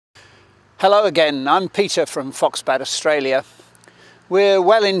Hello again, I'm Peter from Foxbat Australia. We're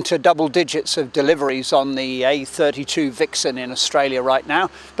well into double digits of deliveries on the A32 Vixxen in Australia right now,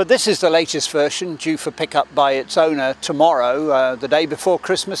 but this is the latest version due for pickup by its owner tomorrow, the day before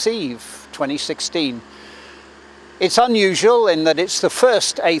Christmas Eve 2016. It's unusual in that it's the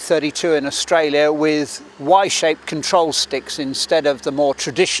first A32 in Australia with Y-shaped control sticks instead of the more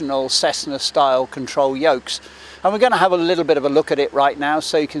traditional Cessna style control yokes. And we're going to have a little bit of a look at it right now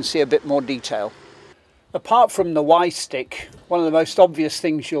so you can see a bit more detail. Apart from the Y stick, one of the most obvious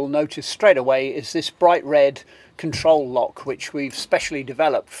things you'll notice straight away is this bright red control lock, which we've specially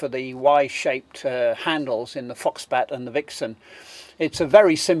developed for the Y-shaped handles in the Foxbat and the Vixxen. It's a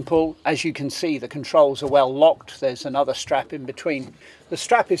very simple, as you can see, the controls are well locked. There's another strap in between. The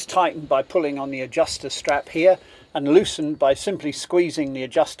strap is tightened by pulling on the adjuster strap here and loosened by simply squeezing the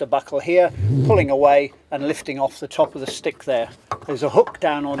adjuster buckle here, pulling away and lifting off the top of the stick there. There's a hook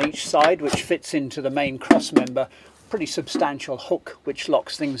down on each side which fits into the main cross member. Pretty substantial hook which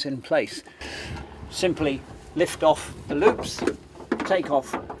locks things in place. Simply lift off the loops, take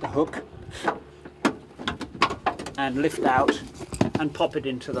off the hook and lift out and pop it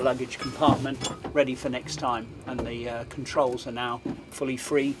into the luggage compartment, ready for next time. And the controls are now fully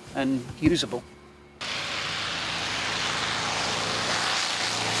free and usable.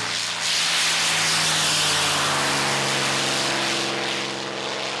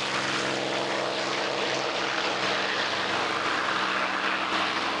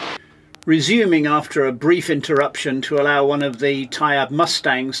 Resuming after a brief interruption to allow one of the Tyab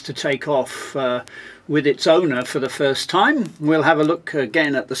Mustangs to take off with its owner for the first time, we'll have a look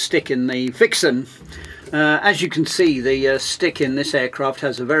again at the stick in the Vixxen. As you can see, the stick in this aircraft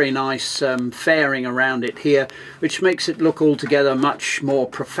has a very nice fairing around it here, which makes it look altogether much more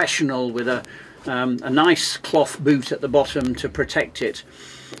professional, with a nice cloth boot at the bottom to protect it.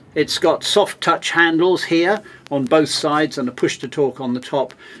 It's got soft touch handles here on both sides and a push to talk on the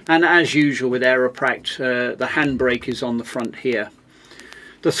top, and as usual with Aeroprakt, the handbrake is on the front here.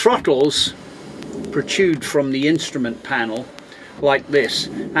 The throttles protrude from the instrument panel like this,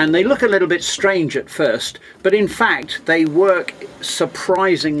 and they look a little bit strange at first, but in fact they work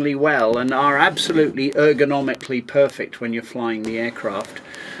surprisingly well and are absolutely ergonomically perfect when you're flying the aircraft.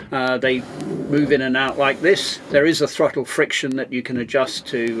 They move in and out like this. There is a throttle friction that you can adjust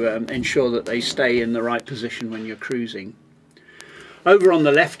to ensure that they stay in the right position when you're cruising. Over on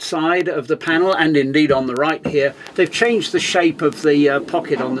the left side of the panel, and indeed on the right here, they've changed the shape of the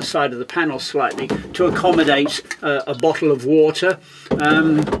pocket on the side of the panel slightly to accommodate a bottle of water.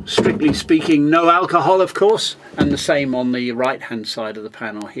 Strictly speaking, no alcohol of course, and the same on the right hand side of the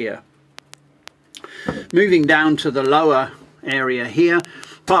panel here. Moving down to the lower area here,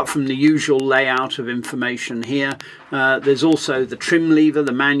 apart from the usual layout of information here, there's also the trim lever,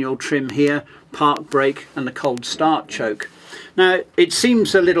 the manual trim here, park brake and the cold start choke. Now it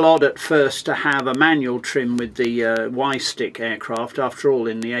seems a little odd at first to have a manual trim with the Y-stick aircraft. After all,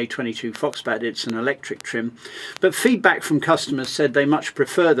 in the A22 Foxbat it's an electric trim, but feedback from customers said they much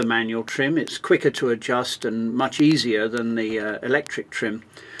prefer the manual trim. It's quicker to adjust and much easier than the electric trim.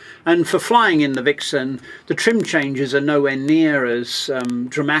 And for flying in the Vixxen, the trim changes are nowhere near as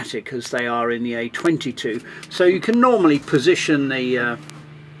dramatic as they are in the A22. So you can normally position the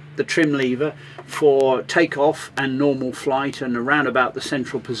trim lever for takeoff and normal flight and around about the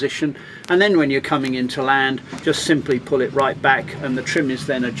central position, and then when you're coming into land, just simply pull it right back and the trim is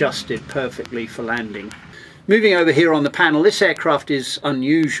then adjusted perfectly for landing. Moving over here on the panel, this aircraft is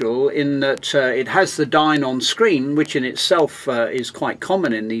unusual in that it has the dyne on screen, which in itself is quite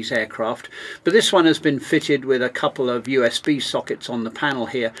common in these aircraft, but this one has been fitted with a couple of USB sockets on the panel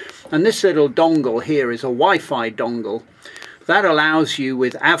here, and this little dongle here is a Wi-Fi dongle. That allows you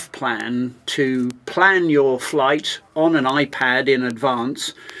with Avplan to plan your flight on an iPad in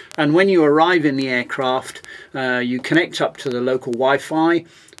advance, and when you arrive in the aircraft you connect up to the local Wi-Fi,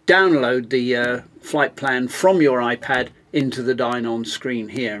 download the flight plan from your iPad into the dyne on screen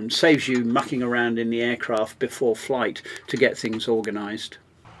here, and saves you mucking around in the aircraft before flight to get things organised.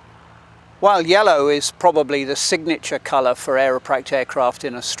 While yellow is probably the signature colour for Aeroprakt aircraft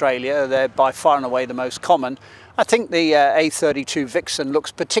in Australia, they're by far and away the most common, I think the A32 Vixxen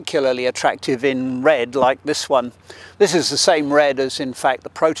looks particularly attractive in red, like this one. This is the same red as in fact the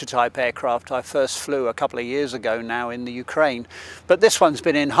prototype aircraft I first flew a couple of years ago now in the Ukraine. But this one's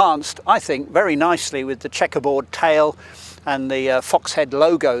been enhanced, I think, very nicely with the checkerboard tail and the Foxhead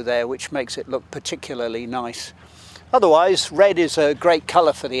logo there, which makes it look particularly nice. Otherwise, red is a great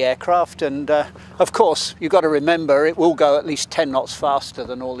colour for the aircraft, and of course you've got to remember it will go at least 10 knots faster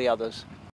than all the others.